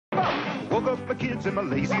Woke up my kids and my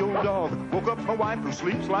lazy old dog. Woke up my wife who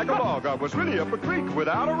sleeps like a log. I was really up a creek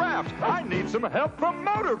without a raft. I need some help from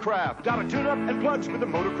Motorcraft. Got a tune-up and plugs with the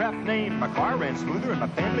Motorcraft name. My car ran smoother and my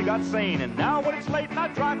family got sane. And now when it's late and I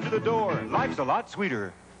drive to the door, life's a lot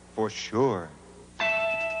sweeter, for sure.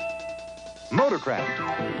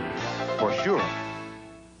 Motorcraft, for sure.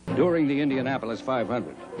 During the Indianapolis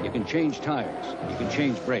 500, you can change tires, you can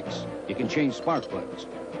change brakes, you can change spark plugs,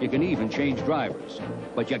 you can even change drivers,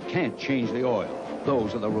 but you can't change the oil.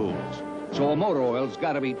 Those are the rules. So a motor oil's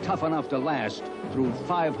got to be tough enough to last through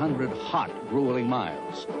 500 hot, grueling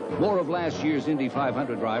miles. More of last year's Indy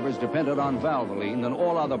 500 drivers depended on Valvoline than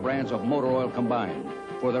all other brands of motor oil combined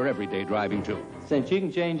for their everyday driving, too. Since you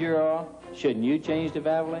can change your oil, shouldn't you change to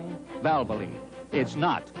Valvoline? Valvoline. It's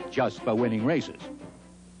not just for winning races.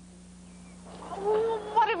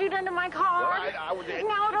 What have you done to my car?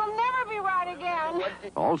 Now it'll never be right again.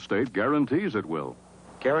 Allstate guarantees it will.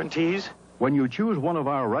 Guarantees? When you choose one of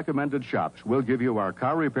our recommended shops, we'll give you our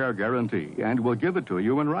car repair guarantee, and we'll give it to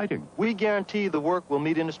you in writing. We guarantee the work will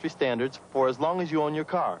meet industry standards for as long as you own your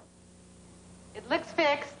car. It looks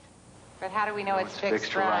fixed, but how do we know it's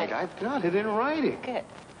fixed right? I've got it in writing. Good.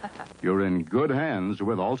 You're in good hands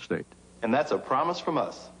with Allstate. And that's a promise from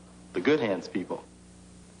us, the Good Hands people.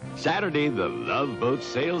 Saturday, the Love Boat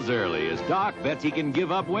sails early as Doc bets he can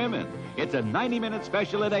give up women. It's a 90-minute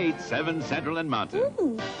special at 8, 7 Central and Mountain.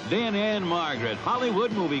 Ooh. Then Ann-Margret,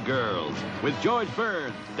 Hollywood Movie Girls, with George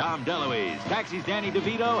Burns, Dom DeLuise, Taxi's Danny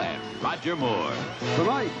DeVito, and Roger Moore.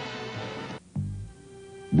 Tonight.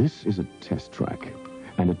 This is a test track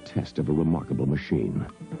and a test of a remarkable machine.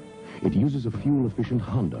 It uses a fuel-efficient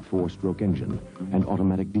Honda 4-stroke engine and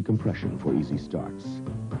automatic decompression for easy starts.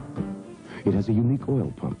 It has a unique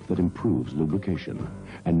oil pump that improves lubrication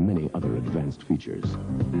and many other advanced features.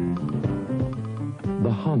 The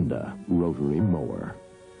Honda Rotary Mower.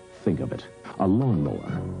 Think of it, a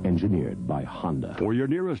lawnmower engineered by Honda. For your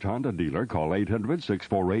nearest Honda dealer, call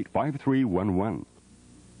 800-648-5311.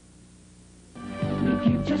 If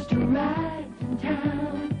you just arrived in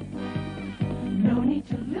town, no need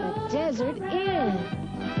to look. The Desert Inn.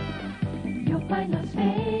 You'll find Las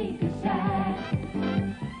Vegas at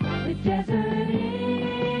the Desert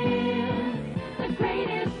Inn. The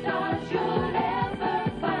greatest stars you'll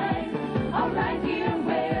ever find are right here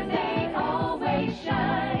where they always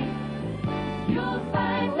shine. You'll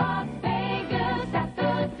find Las Vegas at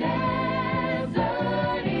the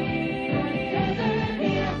Desert Inn. Desert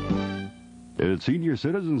Inn. It's Senior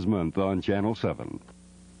Citizens Month on Channel 7.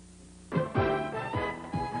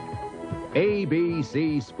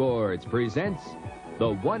 ABC Sports presents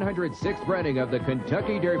the 106th running of the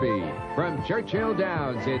Kentucky Derby from Churchill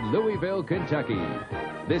Downs in Louisville, Kentucky.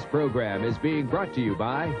 This program is being brought to you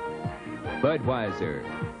by Budweiser.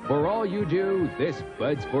 For all you do, this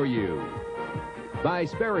Bud's for you. By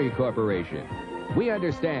Sperry Corporation. We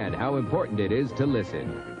understand how important it is to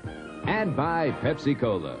listen. And by Pepsi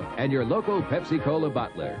Cola and your local Pepsi Cola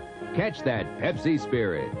bottler. Catch that Pepsi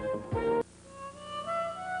spirit.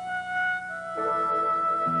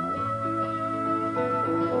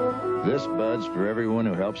 This Bud's for everyone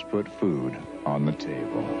who helps put food on the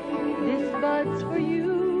table. This Bud's for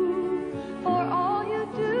you, for all you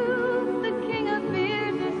do. The king of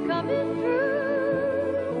beers is coming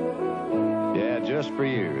through. Yeah, just for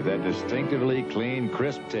you, that distinctively clean,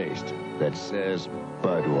 crisp taste that says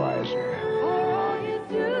Budweiser. For all you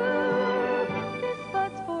do, this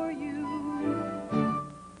Bud's for you.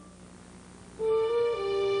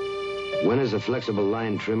 When is a flexible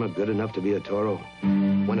line trimmer good enough to be a Toro?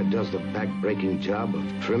 When it does the back-breaking job of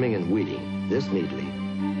trimming and weeding this neatly,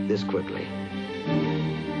 this quickly.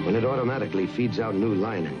 When it automatically feeds out new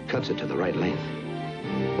line and cuts it to the right length.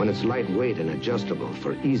 When it's lightweight and adjustable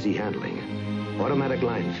for easy handling. Automatic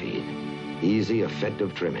line feed. Easy,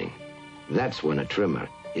 effective trimming. That's when a trimmer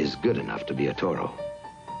is good enough to be a Toro.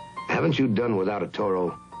 Haven't you done without a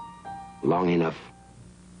Toro long enough?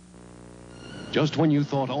 Just when you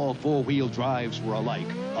thought all four-wheel drives were alike,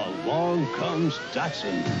 along comes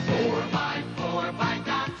Datsun. 4x4 by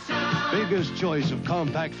Datsun. Biggest choice of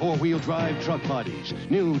compact four-wheel drive truck bodies.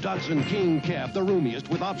 New Datsun King Cab, the roomiest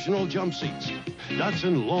with optional jump seats.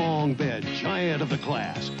 Datsun Long Bed, giant of the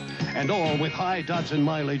class. And all with high Datsun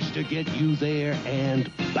mileage to get you there and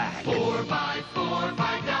back. 4x4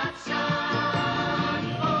 by Datsun.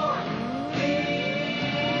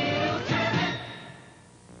 Four-wheel driven.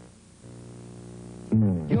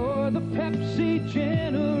 You're the Pepsi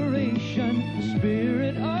generation, the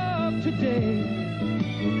spirit of today.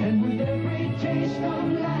 And with every taste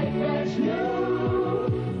of life that's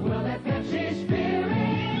new, well, that Pepsi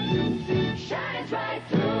spirit shines right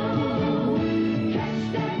through.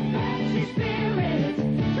 Catch that Pepsi spirit.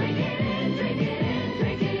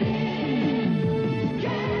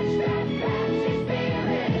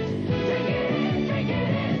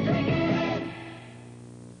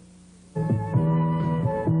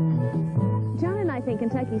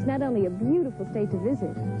 think Kentucky's not only a beautiful state to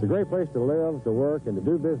visit. It's a great place to live, to work, and to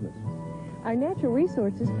do business. Our natural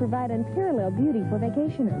resources provide unparalleled beauty for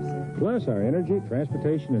vacationers. Plus, our energy,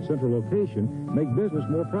 transportation, and central location make business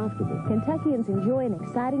more profitable. Kentuckians enjoy an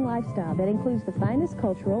exciting lifestyle that includes the finest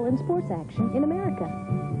cultural and sports action in America.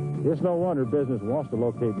 It's no wonder business wants to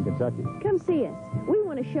locate in Kentucky. Come see us. We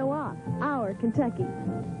want to show off our Kentucky.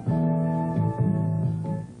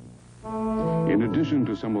 In addition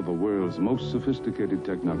to some of the world's most sophisticated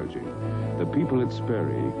technology, the people at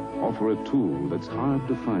Sperry offer a tool that's hard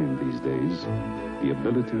to find these days, the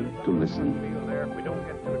ability to listen.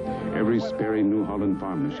 Every Sperry New Holland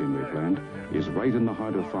farm machinery plant is right in the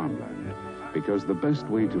heart of farmland, because the best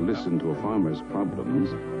way to listen to a farmer's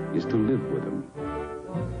problems is to live with them.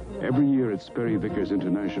 Every year at Sperry Vickers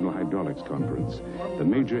International Hydraulics Conference, the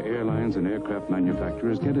major airlines and aircraft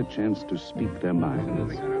manufacturers get a chance to speak their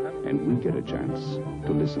minds. And we get a chance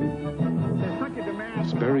to listen.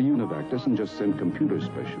 Sperry Univac doesn't just send computer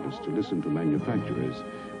specialists to listen to manufacturers.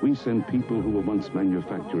 We send people who were once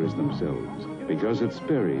manufacturers themselves. Because at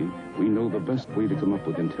Sperry, we know the best way to come up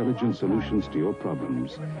with intelligent solutions to your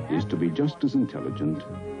problems is to be just as intelligent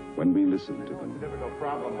when we listen to them. Difficult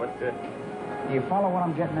problem, but do you follow what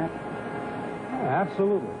I'm getting at?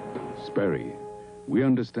 Absolutely. Sperry, we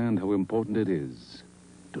understand how important it is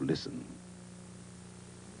to listen.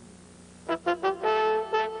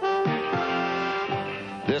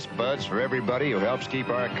 This Bud's for everybody who helps keep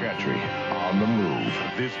our country on the move.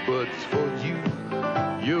 This Bud's for you.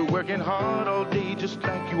 You're working hard all day just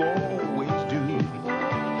like you always do.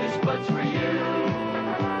 This Bud's for you.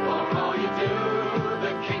 For all you do,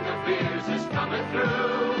 the king of beers is coming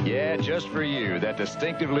through. Yeah, just for you, that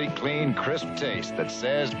distinctively clean, crisp taste that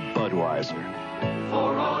says Budweiser.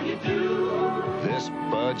 For all you do. This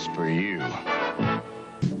Bud's for you.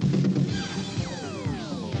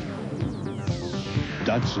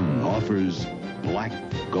 Datsun offers Black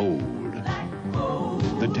Gold.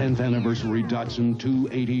 The 10th anniversary Datsun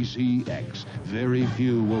 280ZX. Very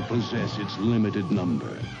few will possess its limited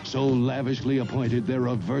number. So lavishly appointed, there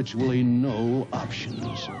are virtually no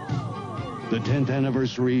options. The 10th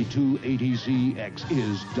anniversary 280ZX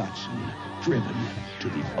is Datsun, driven to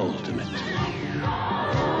the ultimate.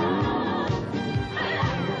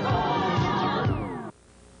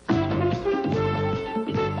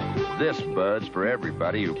 This Bud's for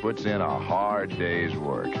everybody who puts in a hard day's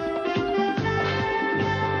work.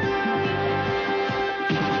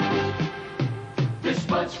 This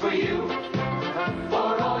Bud's for you.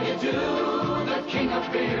 For all you do, the king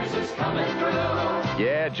of beers is coming through.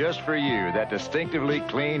 Yeah, just for you, that distinctively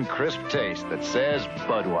clean, crisp taste that says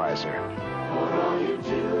Budweiser. For all you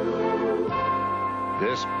do.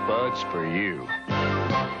 This Bud's for you.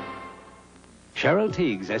 Cheryl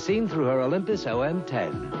Tiegs, as seen through her Olympus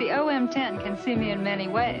OM10. The OM10 can see me in many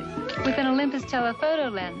ways. With an Olympus telephoto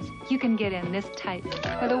lens, you can get in this tight.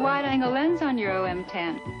 With a wide-angle lens on your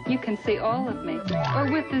OM10, you can see all of me. Or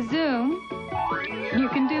with the zoom, you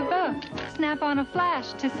can do both. Snap on a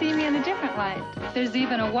flash to see me in a different light. There's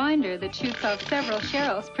even a winder that shoots off several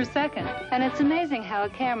Cheryls per second. And it's amazing how a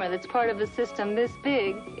camera that's part of a system this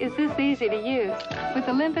big is this easy to use. With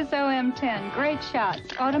Olympus OM10, great shots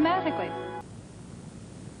automatically.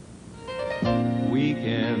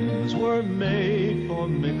 Weekends were made for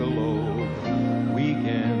Michelob.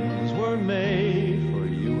 Weekends were made for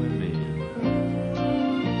you and me.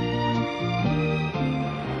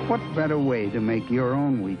 What better way to make your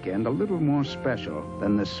own weekend a little more special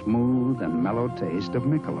than the smooth and mellow taste of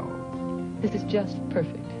Michelob? This is just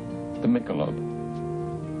perfect. The Michelob.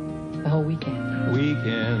 The whole weekend.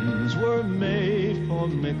 Weekends were made for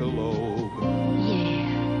Michelob. Yeah.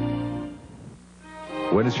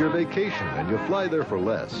 When it's your vacation and you fly there for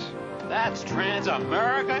less. That's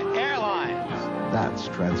Transamerica Airlines. That's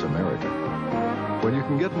Transamerica. When you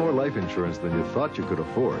can get more life insurance than you thought you could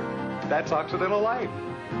afford. That's Occidental Life.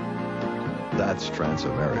 That's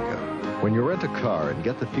Transamerica. When you rent a car and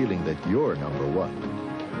get the feeling that you're number one.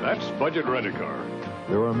 That's Budget Rent-A-Car.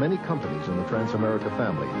 There are many companies in the Transamerica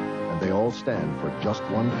family, and they all stand for just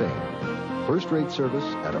one thing. First-rate service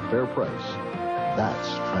at a fair price. That's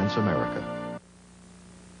Transamerica.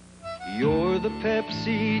 You're the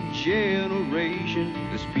Pepsi generation,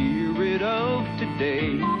 the spirit of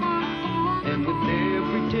today. And with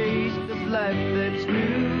every taste of life that's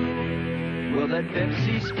new, well, that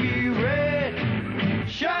Pepsi spirit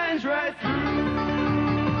shines right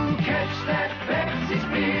through. Catch that Pepsi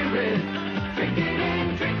spirit. Drink it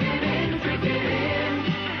in, drink it in, drink it in.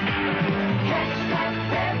 Catch that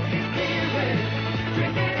Pepsi spirit.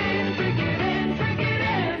 Drink it in, drink it in, drink it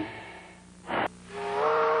in.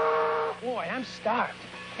 Boy, I'm starved.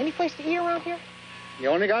 Any place to eat around here? You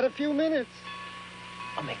only got a few minutes.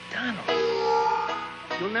 A McDonald.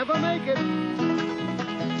 You'll never make it.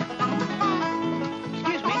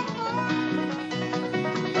 Excuse me.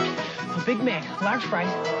 A Big Mac, large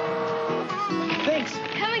fries. Thanks.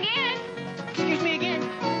 Come again. Excuse me again.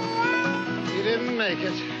 You didn't make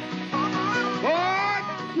it. What?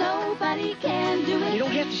 Nobody can do it. You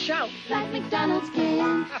don't have to shout. Like McDonald's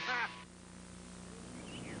can.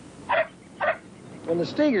 When the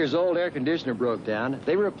Steger's old air conditioner broke down,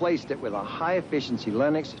 they replaced it with a high-efficiency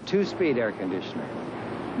Lennox 2-speed air conditioner.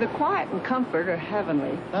 The quiet and comfort are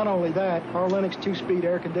heavenly. Not only that, our Lennox 2-speed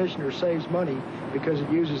air conditioner saves money because it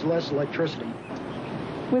uses less electricity.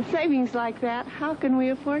 With savings like that, how can we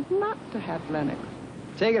afford not to have Lennox?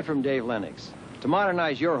 Take it from Dave Lennox. To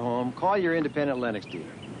modernize your home, call your independent Lennox dealer.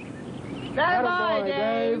 Bye-bye,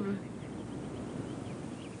 Dave.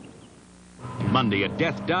 Monday, a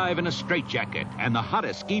death dive in a straitjacket and the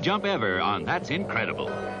hottest ski jump ever on That's Incredible.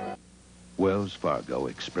 Wells Fargo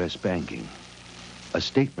Express Banking. A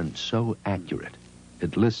statement so accurate,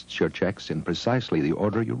 it lists your checks in precisely the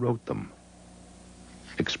order you wrote them.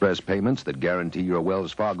 Express payments that guarantee your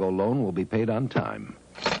Wells Fargo loan will be paid on time.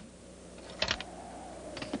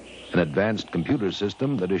 An advanced computer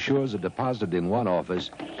system that assures a deposit in one office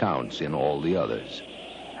counts in all the others.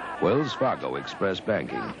 Wells Fargo Express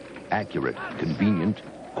Banking. Accurate, convenient,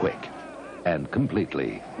 quick, and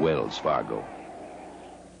completely Wells Fargo.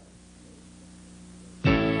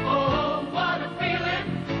 Oh, what a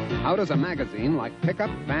feeling. How does a magazine like Pickup,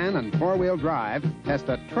 Van, and Four-Wheel Drive test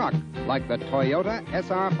a truck like the Toyota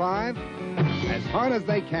SR5? As hard as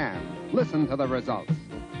they can, listen to the results.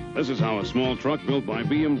 This is how a small truck built by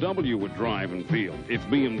BMW would drive and feel if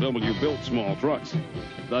BMW built small trucks.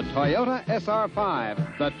 The Toyota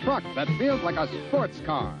SR5, the truck that feels like a sports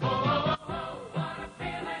car.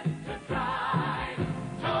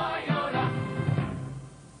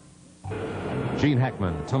 Gene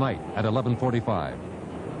Hackman, tonight at 11:45.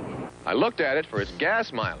 I looked at it for its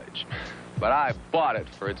gas mileage, but I bought it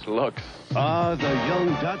for its looks. Ah, the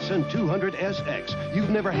young Datsun 200SX. You've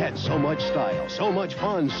never had so much style, so much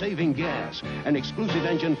fun saving gas. An exclusive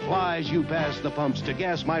engine flies you past the pumps to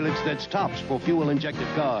gas mileage that's tops for fuel-injected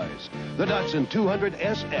cars. The Datsun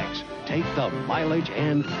 200SX. Take the mileage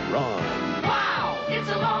and run. Wow, it's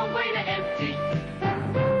a long way to empty.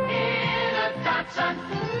 In a Datsun,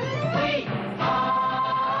 we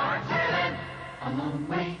are traveling a long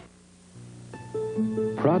way.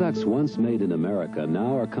 Products once made in America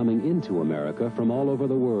now are coming into America from all over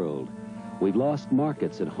the world. We've lost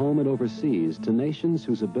markets at home and overseas to nations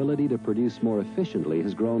whose ability to produce more efficiently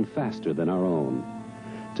has grown faster than our own.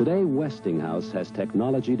 Today, Westinghouse has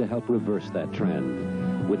technology to help reverse that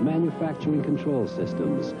trend. With manufacturing control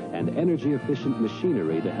systems and energy-efficient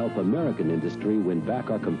machinery to help American industry win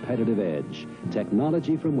back our competitive edge.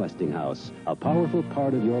 Technology from Westinghouse, a powerful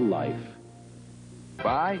part of your life.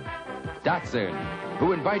 By Datsun,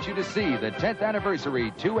 who invites you to see the 10th anniversary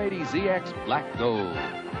 280ZX Black Gold.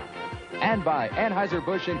 And by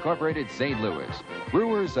Anheuser-Busch Incorporated St. Louis,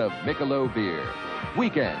 brewers of Michelob beer.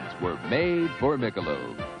 Weekends were made for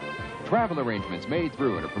Michelob. Travel arrangements made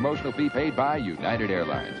through and a promotional fee paid by United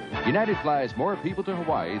Airlines. United flies more people to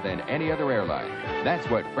Hawaii than any other airline. That's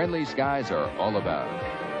what friendly skies are all about.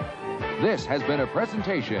 This has been a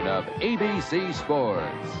presentation of ABC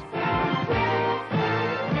Sports.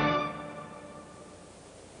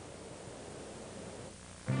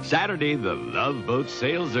 Saturday, the Love Boat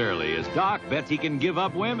sails early as Doc bets he can give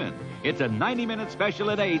up women. It's a 90-minute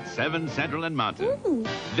special at 8, 7 Central and Mountain. Ooh.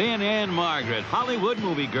 Then Ann-Margret, Hollywood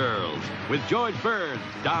Movie Girls, with George Burns,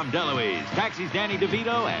 Dom DeLuise, Taxi's Danny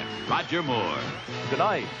DeVito, and Roger Moore. Good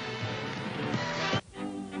night.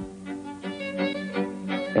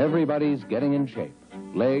 Everybody's getting in shape.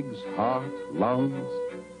 Legs, heart, lungs.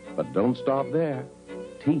 But don't stop there.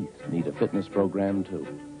 Teeth need a fitness program, too.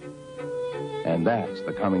 And that's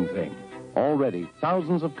the coming thing. Already,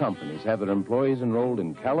 thousands of companies have their employees enrolled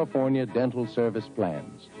in California Dental Service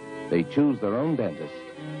plans. They choose their own dentist,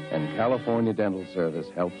 and California Dental Service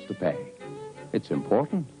helps to pay. It's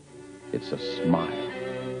important. It's a smile.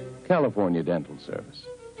 California Dental Service.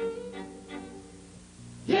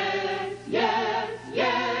 Yes, yes,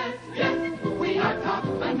 yes, yes. We are Top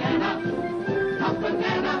Banana. Top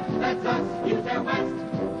Banana, that's us, Hughes Airwest.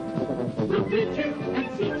 We'll greet you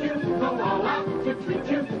and seat you, go all out to treat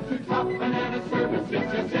you to Top Banana Service.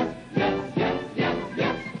 Yes, yes, yes, yes, yes, yes,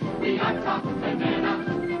 yes. We are Top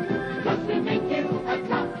Banana, 'cause we make you a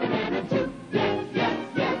Top Banana too. Yes, yes,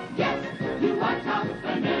 yes, yes, you are Top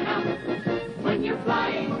Banana. When you're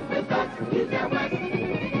flying with us, Hughes Airwest.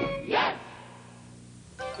 Yes!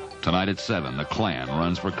 Tonight at 7, the Klan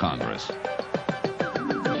runs for Congress.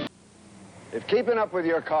 If keeping up with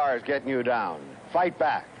your car is getting you down, fight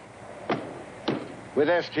back with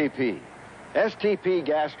STP. STP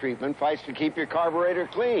gas treatment fights to keep your carburetor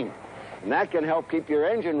clean, and that can help keep your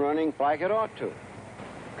engine running like it ought to.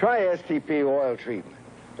 Try STP oil treatment.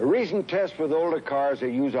 A recent test with older cars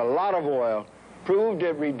that use a lot of oil proved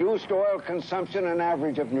it reduced oil consumption an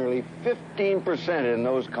average of nearly 15% in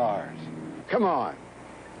those cars. Come on,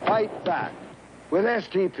 fight back with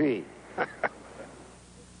STP.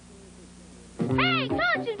 Hey,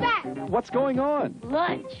 Coach is back! What's going on?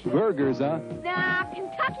 Lunch. Burgers, huh? Nah,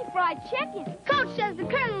 Kentucky Fried Chicken. Coach says the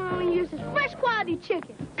Colonel only uses fresh quality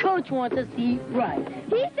chicken. Coach wants us to eat right.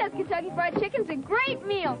 He says Kentucky Fried Chicken's a great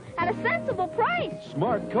meal at a sensible price.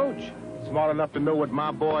 Smart Coach. Smart enough to know what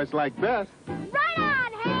my boys like best. Right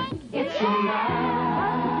on, Hank! It's so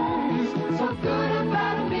nice, so good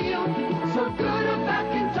about a meal, so good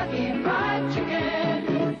about Kentucky Fried Chicken.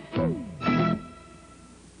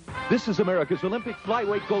 This is America's Olympic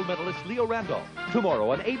flyweight gold medalist Leo Randolph. Tomorrow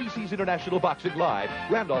on ABC's International Boxing Live,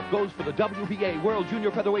 Randolph goes for the WBA World Junior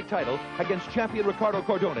Featherweight title against champion Ricardo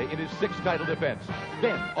Cardone in his 6th title defense.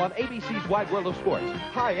 Then, on ABC's Wide World of Sports,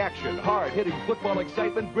 high-action, hard-hitting football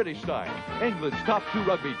excitement British style. England's top 2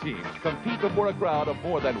 rugby teams compete before a crowd of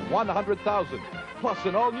more than 100,000. Plus,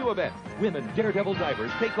 an all-new event, women daredevil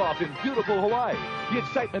divers take off in beautiful Hawaii. The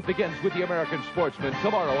excitement begins with the American sportsman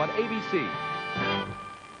tomorrow on ABC.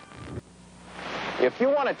 If you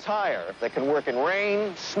want a tire that can work in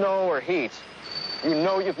rain, snow, or heat, you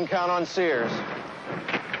know you can count on Sears.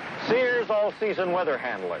 Sears all-season weather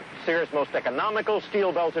handler. Sears' most economical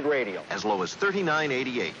steel-belted radial. As low as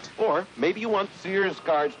 $39.88. Or maybe you want Sears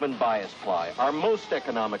Guardsman Bias Ply, our most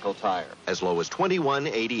economical tire. As low as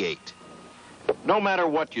 $21.88. No matter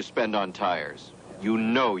what you spend on tires, you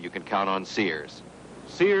know you can count on Sears.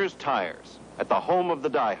 Sears Tires, at the home of the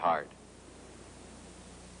diehard.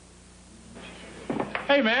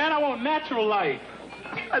 Hey, man, I want natural light.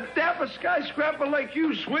 A dapper skyscraper like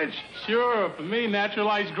you switched. Sure, for me, natural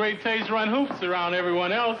light's great taste run hoops around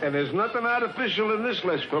everyone else. And there's nothing artificial in this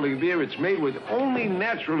less-filling beer. It's made with only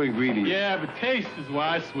natural ingredients. Yeah, but taste is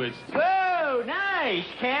why I switched. Whoa, nice.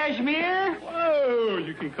 Cashmere? Whoa,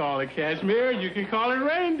 you can call it cashmere, you can call it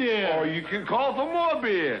reindeer. Or you can call for more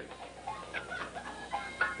beer.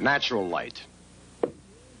 Natural light.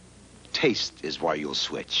 Taste is why you'll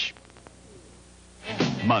switch.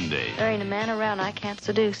 Monday. There ain't a man around I can't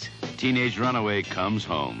seduce. Teenage runaway comes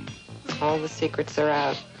home. All the secrets are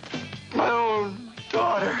out. My own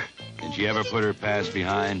daughter. Did she ever put her past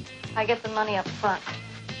behind? I get the money up front.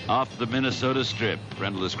 Off the Minnesota Strip.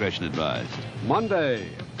 Parental discretion advised. Monday.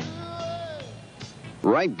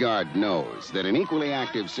 Right Guard knows that in equally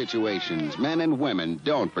active situations, men and women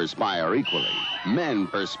don't perspire equally. Men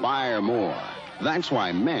perspire more. That's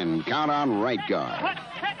why men count on Right Guard.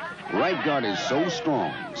 Right Guard is so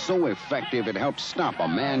strong, so effective, it helps stop a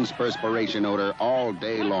man's perspiration odor all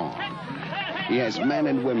day long. Yes, men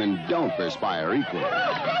and women don't perspire equally.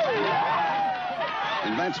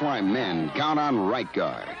 And that's why men count on Right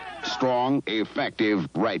Guard. Strong, effective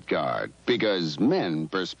Right Guard. Because men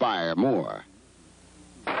perspire more.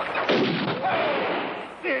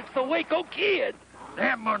 It's the Waco Kid.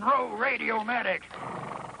 Them Monroe Radiomatics.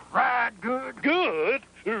 Ride good. Good?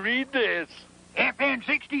 Read this. If in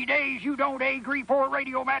 60 days you don't agree for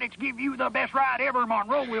Radiomatics give you the best ride ever,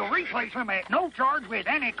 Monroe will replace them at no charge with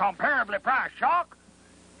any comparably priced shock.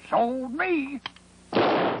 Sold me. You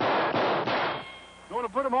want to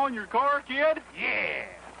put them on your car, kid? Yeah.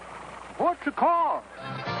 What's a car?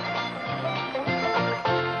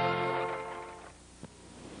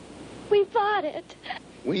 We bought it.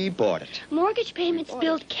 We bought it. Mortgage payments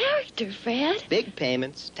build character, Fred. Big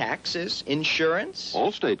payments, taxes, insurance.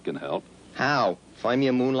 Allstate can help. How? Find me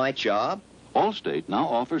a moonlight job? Allstate now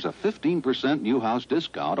offers a 15% new house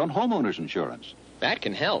discount on homeowners insurance. That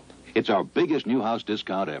can help. It's our biggest new house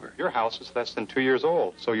discount ever. Your house is less than 2 years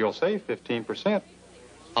old, so you'll save 15%.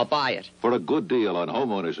 I'll buy it. For a good deal on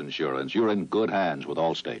homeowners insurance, you're in good hands with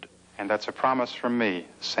Allstate. And that's a promise from me,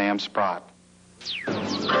 Sam Sprott.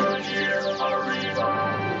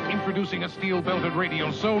 Introducing a steel-belted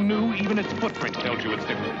radial so new, even its footprint tells you it's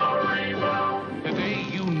different. Today,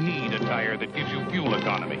 you need a tire that gives you fuel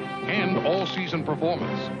economy and all-season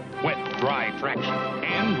performance, wet, dry traction,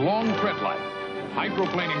 and long tread life,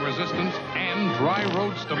 hydroplaning resistance, and dry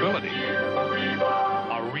road stability.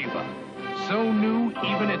 Arriva. So new,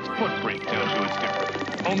 even its footprint tells you it's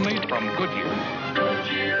different. Only from Goodyear.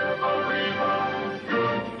 Goodyear, Arriva,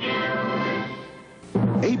 Goodyear.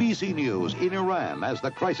 ABC News in Iran as the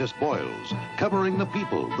crisis boils, covering the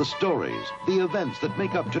people, the stories, the events that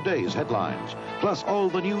make up today's headlines, plus all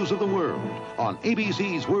the news of the world on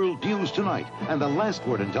ABC's World News Tonight and the Last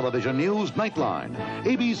Word in Television News Nightline.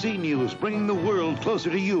 ABC News, bringing the world closer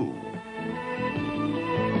to you.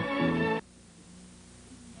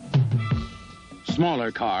 Smaller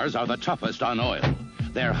cars are the toughest on oil.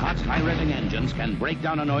 Their hot, high-revving engines can break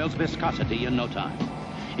down an oil's viscosity in no time.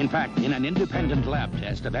 In fact, in an independent lab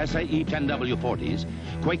test of SAE 10W40s,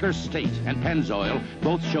 Quaker State and Pennzoil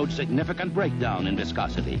both showed significant breakdown in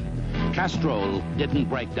viscosity. Castrol didn't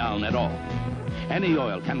break down at all. Any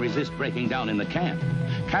oil can resist breaking down in the can.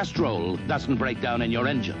 Castrol doesn't break down in your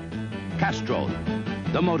engine. Castrol,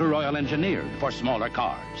 the motor oil engineered for smaller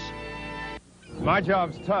cars. My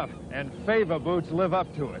job's tough, and Fava boots live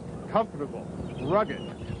up to it. Comfortable,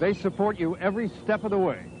 rugged. They support you every step of the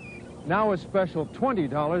way. Now a special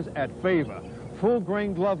 $20 at Fava.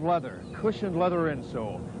 Full-grain glove leather, cushioned leather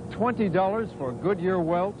insole. $20 for Goodyear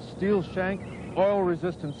welt, steel shank,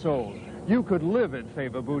 oil-resistant soles. You could live in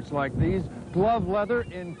Fava boots like these. Glove leather,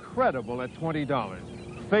 incredible at $20.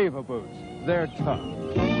 Fava boots, they're tough.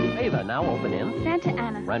 Fava now open in Santa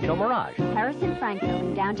Ana, Rancho Mirage, Harrison Franco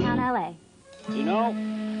in downtown L.A. You know,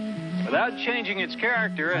 without changing its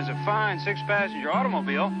character as a fine six-passenger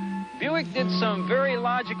automobile, Buick did some very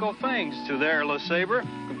logical things to their LeSabre.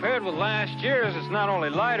 Compared with last year's, it's not only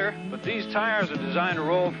lighter, but these tires are designed to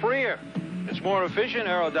roll freer. It's more efficient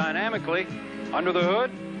aerodynamically. Under the hood,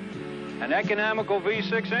 an economical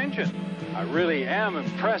V6 engine. I really am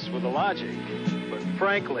impressed with the logic, but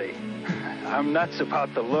frankly, I'm nuts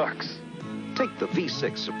about the looks. Take the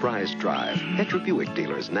V6 surprise drive at your Buick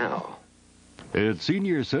dealers now. It's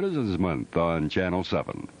Senior Citizens Month on Channel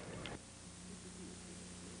 7.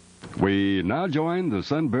 We now join the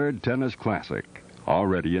Sunbird Tennis Classic,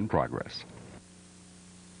 already in progress.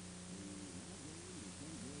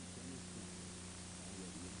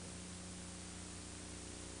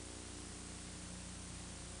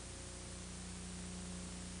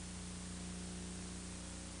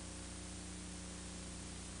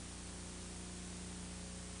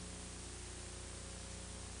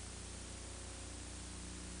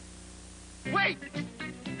 Wait!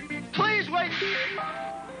 Please wait!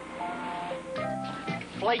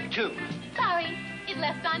 Flight 2. Sorry, it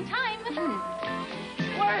left on time.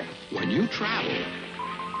 What? When you travel,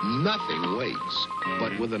 nothing waits.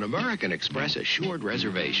 But with an American Express assured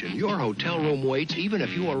reservation, your hotel room waits even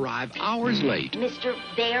if you arrive hours late. Mr.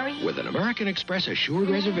 Barry? With an American Express assured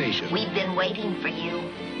reservation. We've been waiting for you.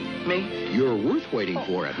 Me? You're worth waiting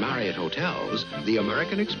for at Marriott Hotels. The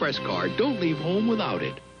American Express card. Don't leave home without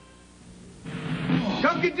it.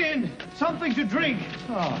 Come get in. Something to drink.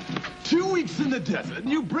 2 weeks in the desert, and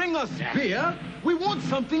you bring us beer? We want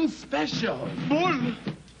something special. Bull.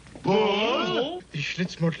 Bull? The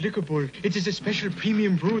Schlitzmalt Liquor Bull. It is a special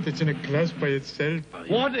premium brew that's in a glass by itself.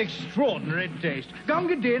 What extraordinary taste. Come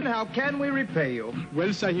get in. How can we repay you?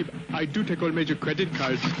 Well, Sahib, I do take all major credit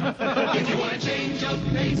cards. If you want to change of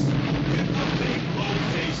pace, get a big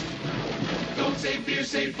bold taste. Don't say beer,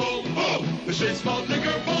 say bull. Bull. The Schlitzmalt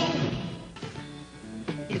Liquor Bull.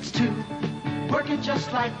 It's two, working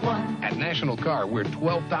just like one. At National Car, we're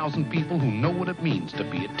 12,000 people who know what it means to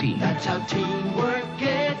be a team. That's how teamwork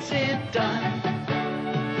gets it done.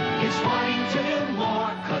 It's wanting to do more,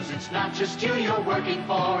 'cause it's not just you you're working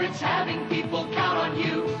for. It's having people count on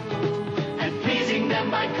you and pleasing them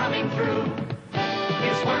by coming through.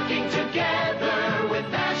 It's working together with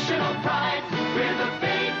national pride. We're the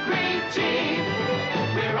big green team.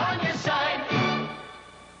 We're on your side.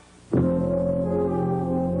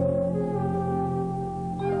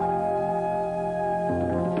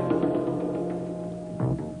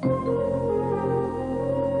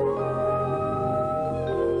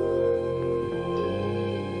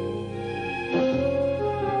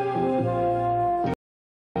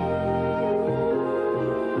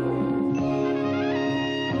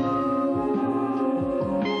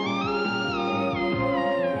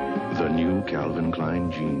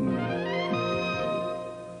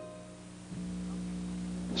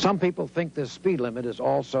 Some people think this speed limit is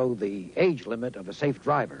also the age limit of a safe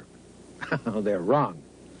driver. They're wrong.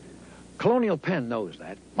 Colonial Penn knows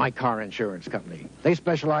that, my car insurance company. They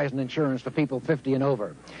specialize in insurance for people 50 and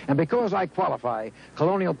over. And because I qualify,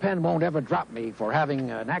 Colonial Penn won't ever drop me for having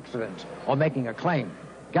an accident or making a claim.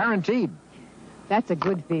 Guaranteed. That's a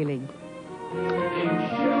good feeling. Ensure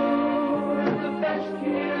the best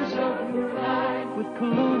years of your life with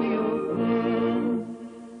Colonial Penn.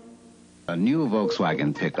 A new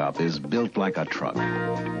Volkswagen pickup is built like a truck.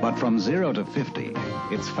 But from 0 to 50,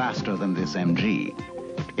 it's faster than this MG.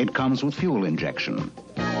 It comes with fuel injection,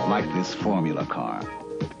 like this Formula car.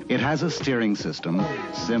 It has a steering system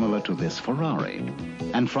similar to this Ferrari,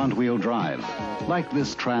 and front-wheel drive, like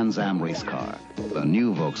this Trans-Am race car, the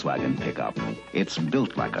new Volkswagen pickup. It's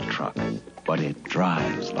built like a truck, but it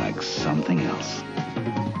drives like something else.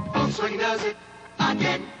 Volkswagen does it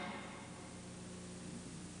again.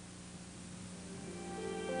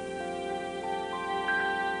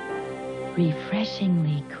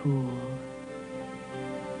 Refreshingly cool.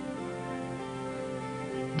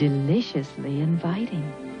 Deliciously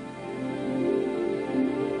inviting.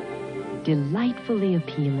 Delightfully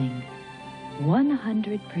appealing.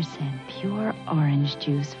 100% pure orange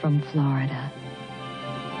juice from Florida.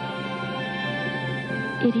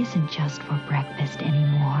 It isn't just for breakfast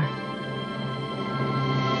anymore.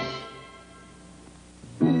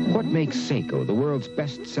 What makes Seiko the world's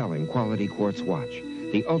best-selling quality quartz watch?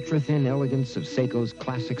 The ultra-thin elegance of Seiko's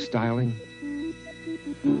classic styling?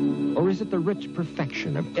 Or is it the rich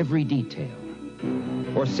perfection of every detail?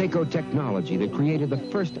 Or Seiko technology that created the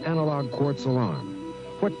first analog quartz alarm?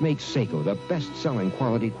 What makes Seiko the best-selling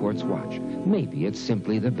quality quartz watch? Maybe it's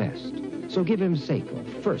simply the best. So give him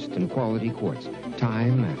Seiko, first in quality quartz,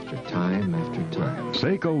 time after time after time.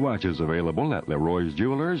 Seiko watches available at Leroy's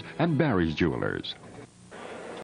Jewelers and Barry's Jewelers.